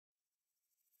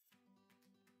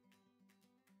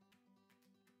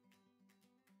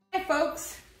Hi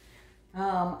folks.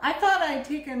 I thought I'd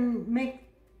make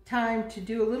time to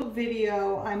do a little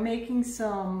video. I'm making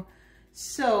some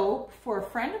soap for a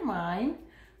friend of mine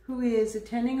who is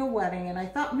attending a wedding, and I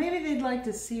thought maybe they'd like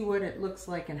to see what it looks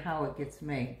like and how it gets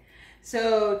made.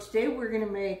 So today we're going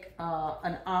to make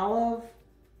an olive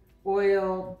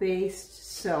oil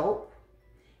based soap,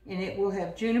 and it will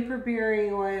have juniper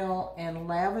berry oil and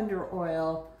lavender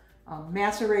oil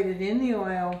macerated in the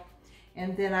oil,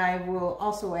 and then I will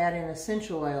also add in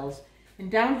essential oils.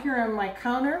 And down here on my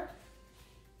counter,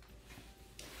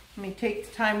 let me take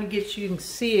the time to get you can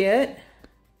see it.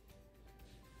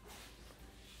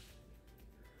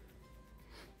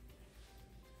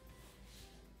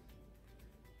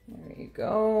 There you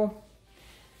go.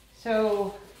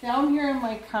 So down here on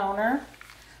my counter,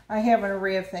 I have an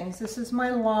array of things. This is my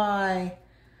lye.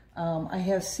 I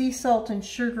have sea salt and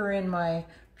sugar in my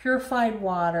purified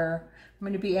water. I'm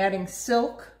going to be adding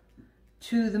silk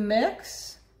to the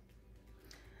mix.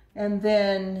 And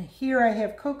then here I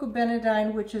have coco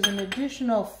benadine, which is an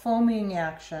additional foaming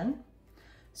action.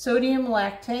 Sodium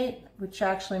lactate, which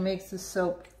actually makes the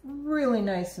soap really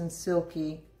nice and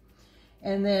silky.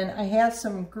 And then I have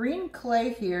some green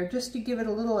clay here just to give it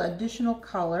a little additional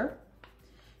color.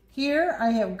 Here I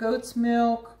have goat's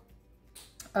milk,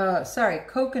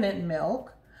 coconut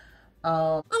milk.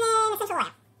 And then essential oil.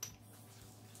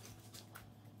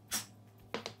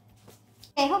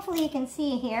 Okay, hopefully you can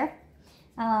see here.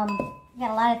 We've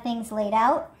got a lot of things laid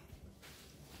out.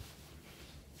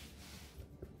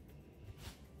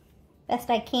 Best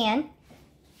I can.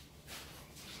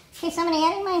 Okay, so I'm going to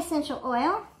add in my essential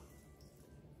oil.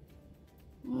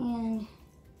 And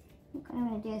what I'm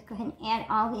going to do is go ahead and add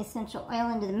all the essential oil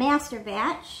into the master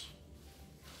batch.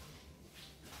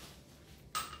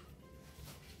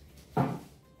 We're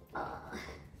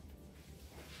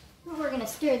going to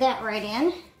stir that right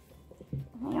in.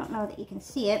 I don't know that you can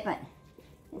see it, but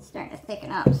it's starting to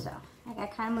thicken up, so I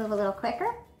got to kind of move a little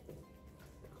quicker.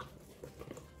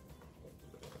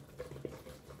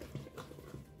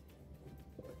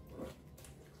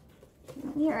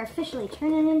 We are officially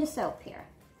turning into soap here.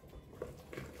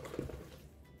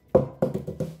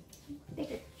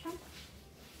 Bigger chunk.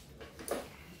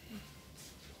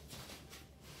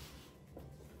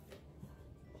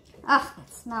 Oh,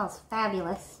 it smells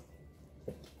fabulous.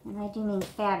 And I do mean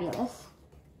fabulous.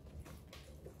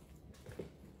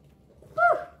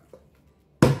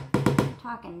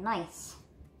 Talking nice.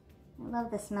 I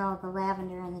love the smell of the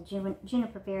lavender and the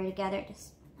juniper berry together. It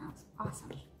just smells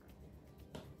awesome.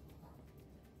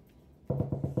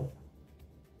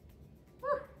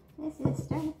 Whew, this is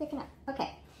starting to thicken up.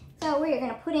 Okay, so we're going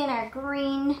to put in our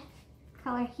green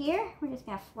color here. We're just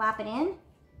going to flop it in.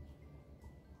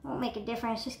 Won't make a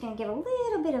difference. Just going to give a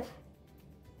little bit of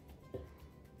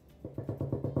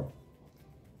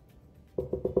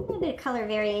color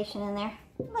variation in there.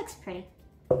 It looks pretty.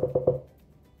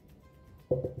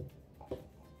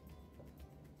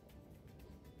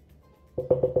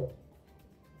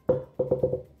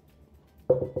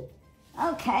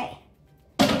 Okay,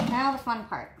 now the fun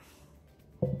part.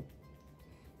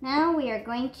 Now we are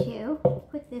going to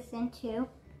put this into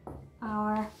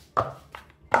our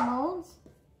molds,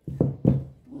 and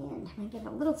I'm going to give it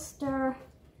a little stir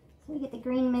so we get the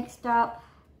green mixed up.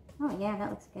 Oh yeah, that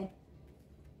looks good.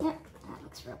 Yep, that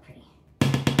looks real pretty.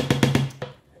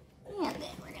 And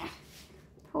then we're going to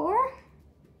pour.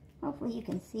 Hopefully you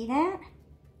can see that.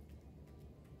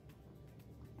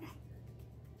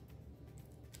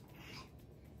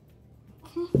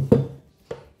 Okay.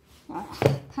 I'll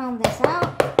pound this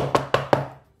out.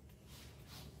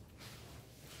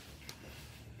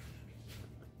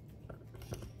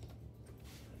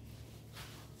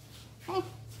 Okay.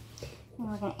 And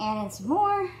we're going to add in some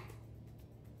more.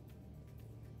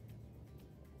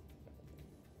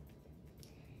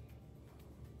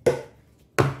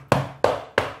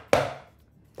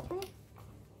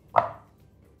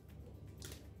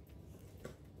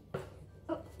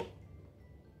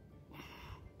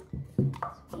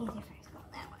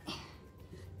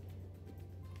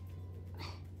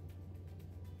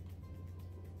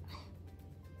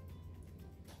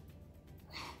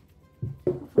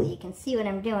 Hopefully you can see what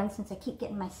I'm doing since I keep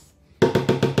getting my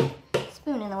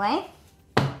spoon in the way.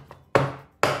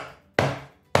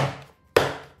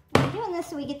 I'm doing this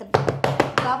so we get the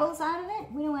bubbles out of it.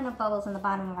 We don't want no bubbles in the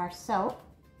bottom of our soap.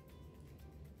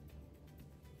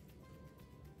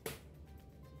 There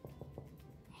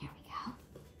we go.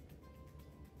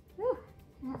 Whew,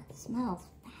 that smells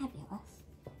fabulous.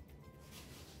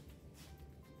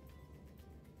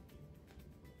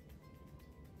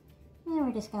 And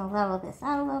we're just going to level this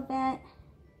out a little bit.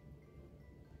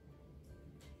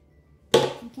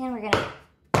 And we're gonna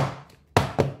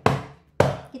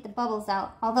get the bubbles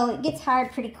out, although it gets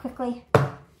hard pretty quickly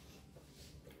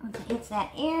once it hits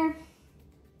that air.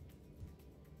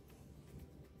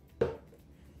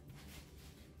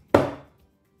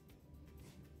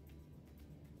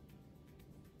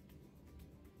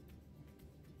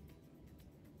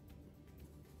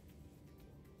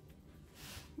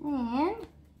 And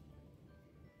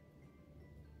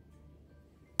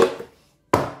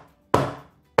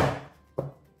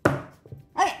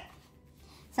okay,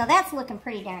 so that's looking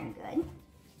pretty darn good.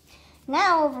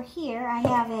 Now over here I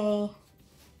have a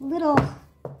little,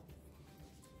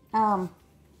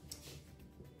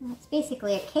 it's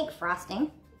basically a cake frosting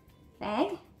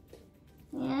bag.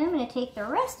 And I'm going to take the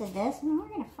rest of this and we're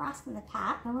going to frost in the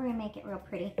top and we're going to make it real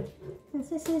pretty. Since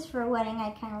this is for a wedding, I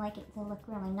kind of like it to look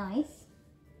really nice.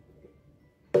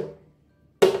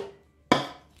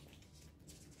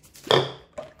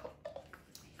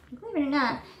 Believe it or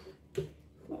not, it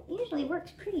usually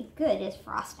works pretty good as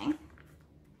frosting.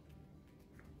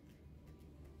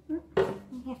 You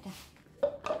have to,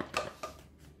 oh,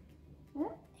 there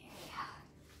you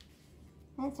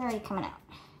go. That's already coming out.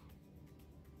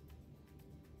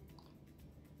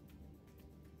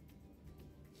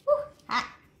 Whew, hot.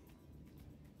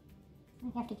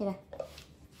 I have to get a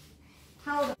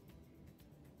towel.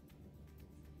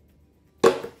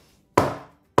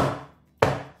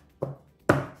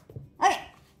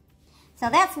 So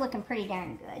that's looking pretty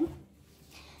darn good.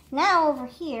 Now over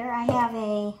here I have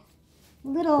a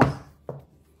little,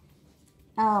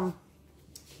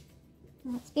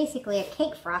 it's basically a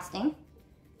cake frosting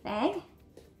bag.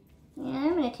 And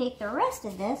I'm going to take the rest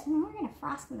of this and we're going to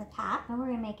frost in the top and we're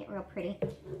going to make it real pretty.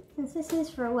 Since this is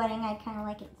for a wedding, I kind of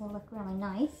like it to look really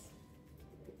nice.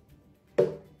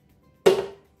 Believe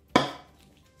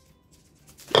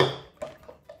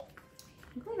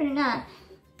it or not,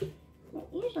 it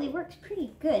usually works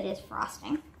pretty good as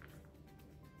frosting.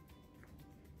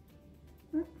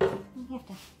 You have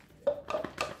to, oh,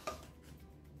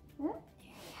 there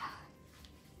you go.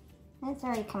 That's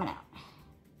already coming out.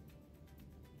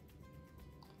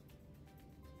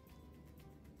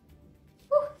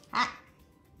 Whew, hot.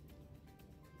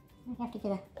 I have to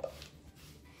get a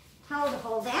towel to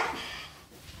hold that.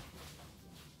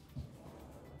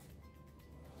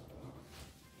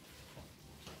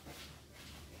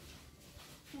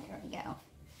 There we go.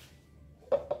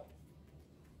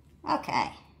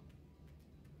 Okay.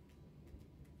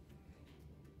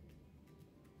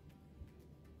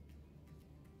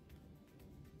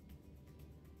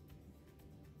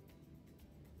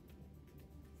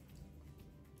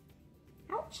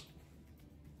 Ouch.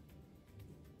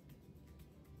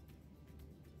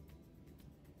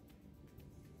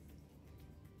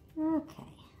 Okay,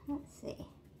 let's see.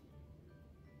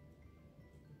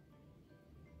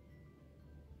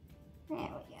 There we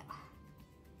go.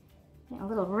 Get a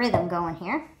little rhythm going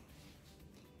here.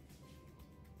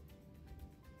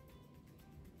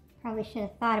 Probably should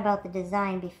have thought about the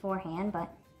design beforehand, but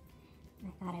I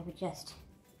thought I would just...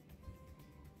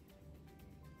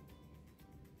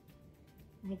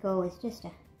 My goal is just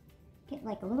to get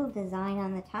like a little design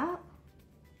on the top.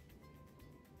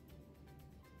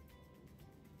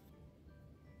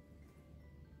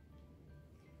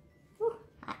 Whew,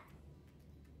 hot.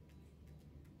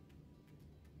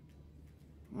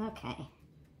 Okay.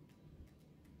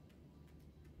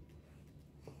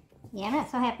 Yeah, I'm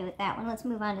not so happy with that one. Let's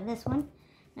move on to this one.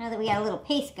 Now that we got a little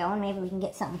paste going, maybe we can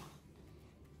get something.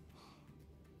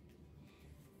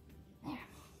 There.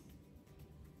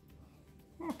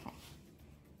 Okay.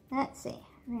 Let's see.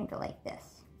 I'm going to go like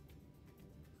this.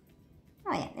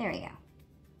 Oh yeah, there we go.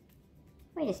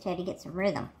 We just had to get some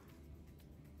rhythm.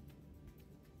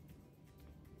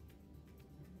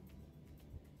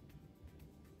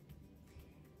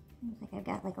 Looks like I've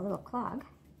got like a little clog.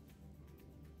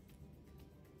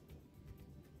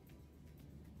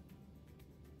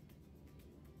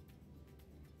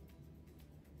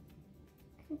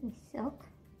 Could be silk.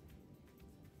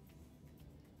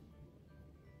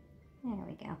 There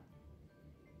we go.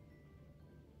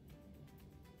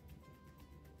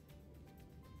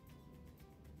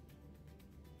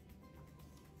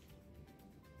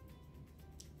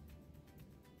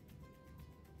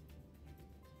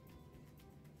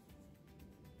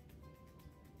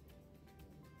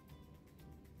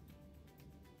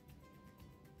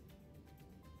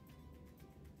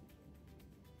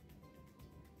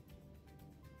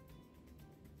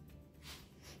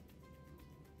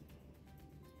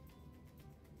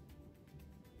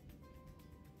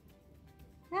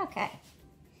 Okay,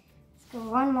 let's go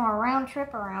one more round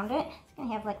trip around it. It's going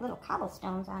to have like little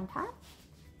cobblestones on top.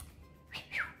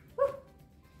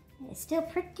 It's still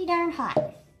pretty darn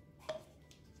hot.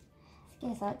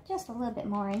 Let's get just a little bit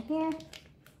more in here.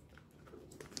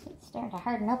 It's starting to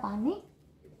harden up on me.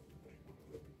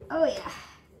 Oh yeah.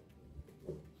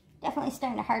 Definitely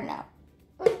starting to harden up.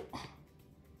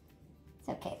 It's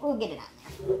okay, we'll get it on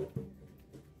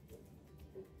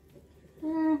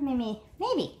there.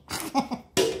 Maybe.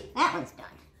 That one's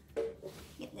done.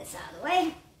 Get this out of the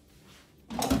way.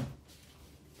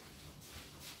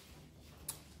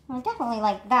 I definitely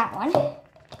like that one.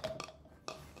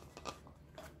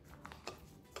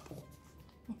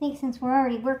 I think since we're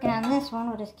already working on this one,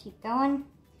 we'll just keep going.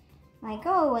 My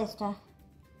goal was to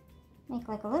make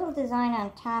like a little design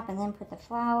on top and then put the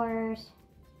flowers.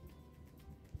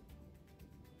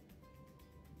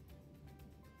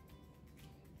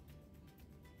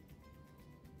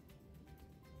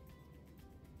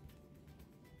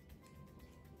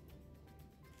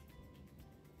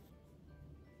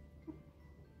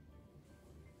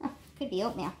 Could be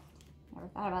oatmeal. Never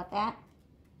thought about that.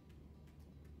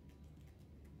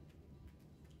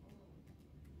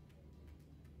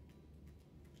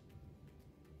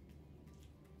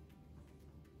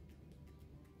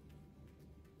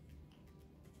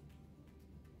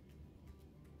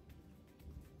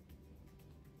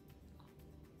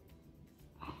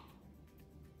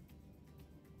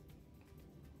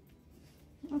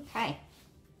 Okay.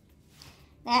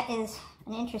 That is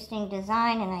an interesting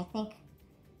design, and I think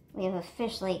we have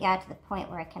officially got to the point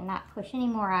where I cannot push any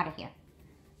more out of here.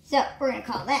 So we're going to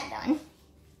call that done.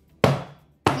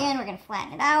 And we're going to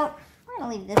flatten it out. We're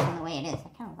going to leave this one the way it is. I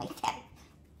kind of like that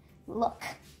look.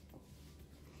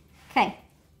 Okay.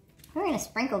 We're going to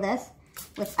sprinkle this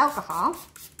with alcohol.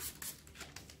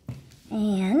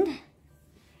 And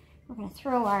we're going to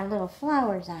throw our little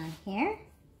flowers on here.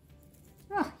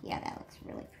 Oh, yeah, that looks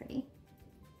really pretty.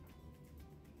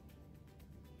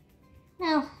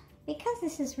 Now, because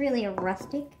this is really a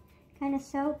rustic kind of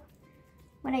soap,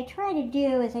 what I try to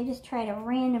do is I just try to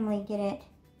randomly get it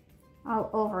all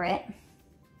over it.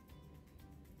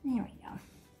 There we go.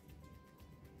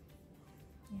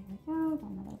 There we go,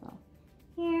 got another little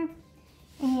here.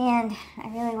 And I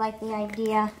really like the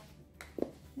idea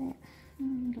that I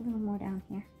need a little more down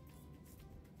here.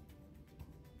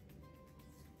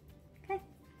 Okay,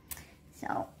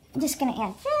 so I'm just going to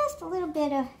add just a little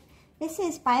bit of, this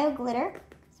is bio glitter,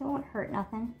 so it won't hurt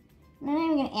nothing. And then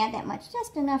I'm going to add that much,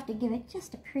 just enough to give it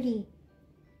just a pretty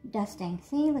dusting.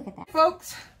 See, look at that.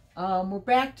 Folks, we're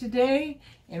back today,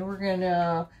 and we're going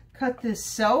to cut this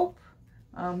soap.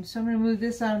 So I'm going to move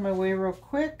this out of my way real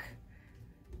quick.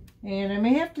 And I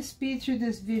may have to speed through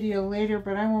this video later,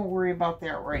 but I won't worry about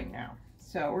that right now.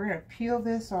 So we're going to peel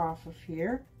this off of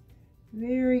here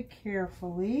very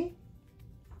carefully.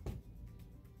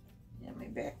 Let me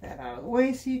back that out of the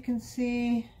way so you can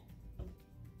see.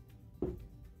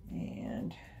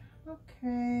 And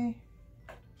okay.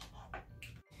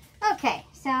 Okay,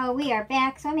 so we are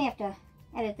back. So I may have to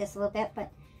edit this a little bit,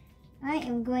 but I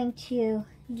am going to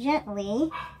gently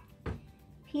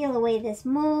peel away this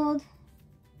mold.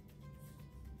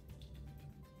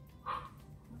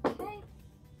 Okay.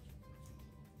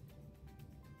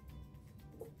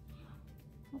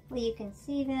 Hopefully you can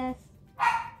see this.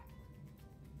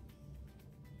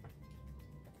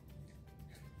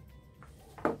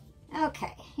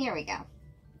 Okay, here we go.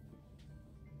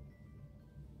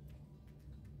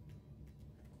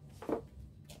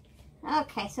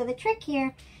 Okay, so the trick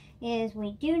here is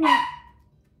we do not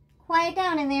quiet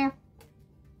down in there.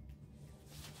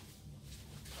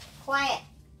 Quiet.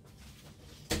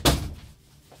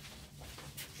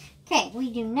 Okay,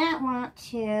 we do not want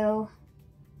to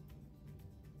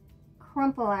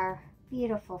crumple our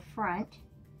beautiful front.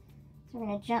 So we're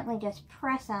going to gently just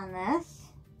press on this.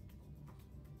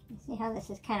 You see how this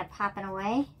is kind of popping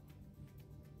away?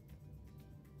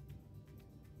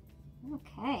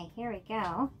 Okay, here we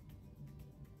go.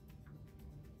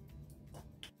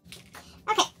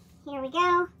 Okay, here we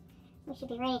go. We should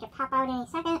be ready to pop out any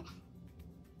second.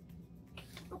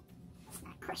 Oh, let's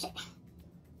not crush it.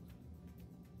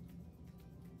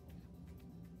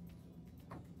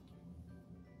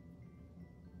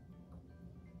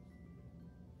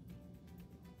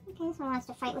 Okay, this one wants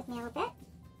to fight with me a little bit.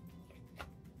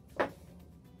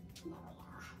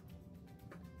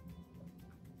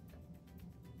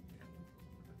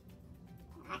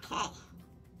 Okay.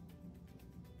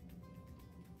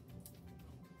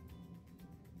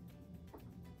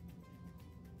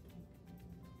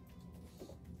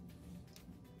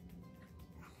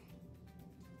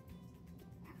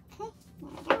 Okay, there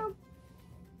we go.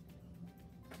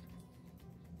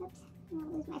 Oops, I'm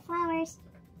gonna lose my flowers.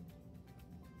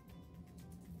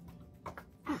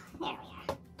 Oh, there we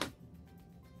are.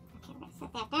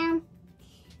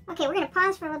 we're going to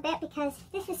pause for a little bit because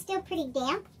this is still pretty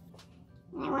damp.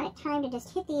 And I want it time to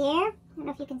just hit the air. I don't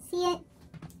know if you can see it.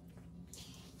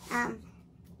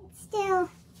 It's still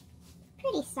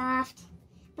pretty soft.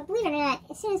 But believe it or not,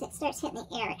 as soon as it starts hitting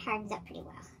the air, it hardens up pretty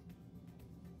well.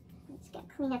 I'm just going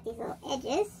to clean up these little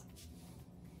edges.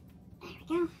 There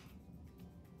we go.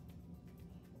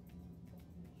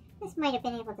 This might have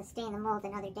been able to stay in the mold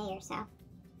another day or so.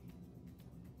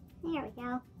 There we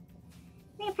go.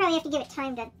 We're going to probably have to give it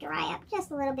time to dry up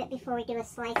just a little bit before we do a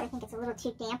slice. I think it's a little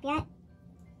too damp yet.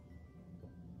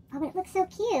 Oh, but it looks so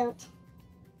cute.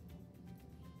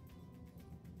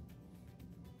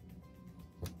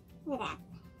 Look at that.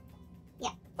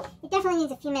 Yeah, it definitely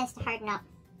needs a few minutes to harden up.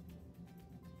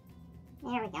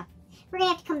 There we go. We're going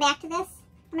to have to come back to this.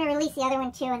 I'm going to release the other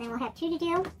one too, and then we'll have 2 to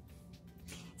do.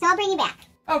 So I'll bring you back.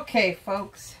 Okay,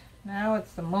 folks. Now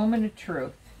it's the moment of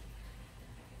truth.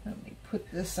 Let me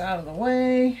put this out of the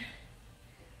way.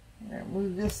 I'm going to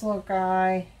move this little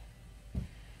guy.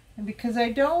 And because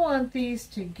I don't want these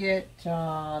to get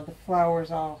the flowers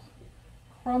all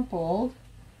crumpled,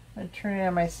 I'm going to turn it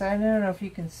on my side. I don't know if you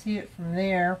can see it from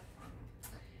there.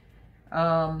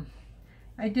 I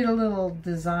did a little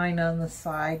design on the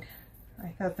side. I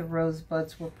thought the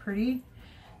rosebuds were pretty.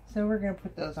 So we're going to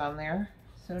put those on there.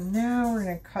 So now we're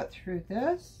going to cut through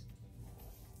this.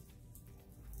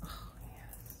 Oh,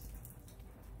 yes.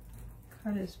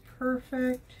 Cut is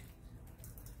perfect.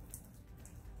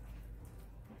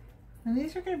 And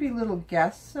these are going to be little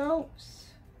guest soaps.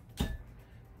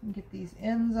 Get these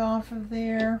ends off of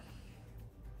there.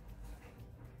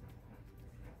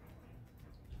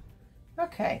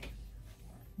 Okay.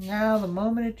 Now the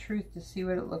moment of truth to see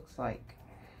what it looks like.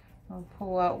 I'll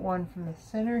pull out one from the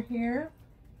center here.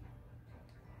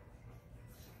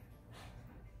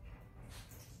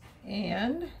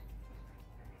 And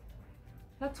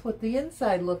that's what the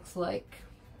inside looks like.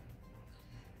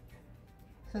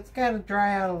 So it's got to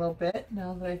dry out a little bit.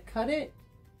 Now that I've cut it,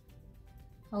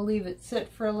 I'll leave it sit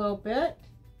for a little bit.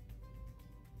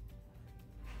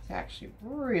 It's actually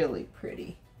really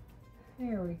pretty.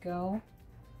 There we go.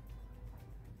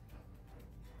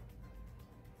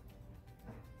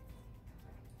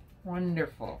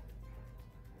 Wonderful.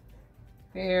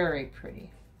 Very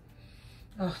pretty.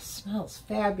 Oh, it smells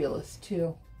fabulous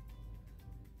too.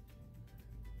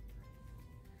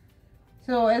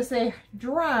 So as they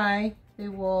dry, they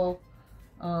will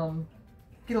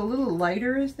get a little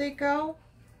lighter as they go.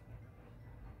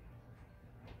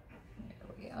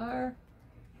 There we are.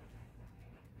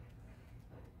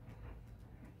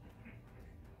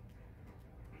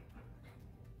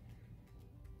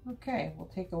 Okay, we'll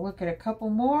take a look at a couple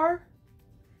more,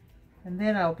 and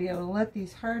then I'll be able to let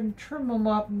these harden, trim them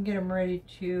up, and get them ready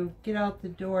to get out the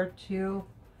door to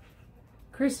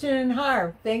Kristen and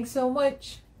Harv. Thanks so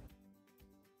much.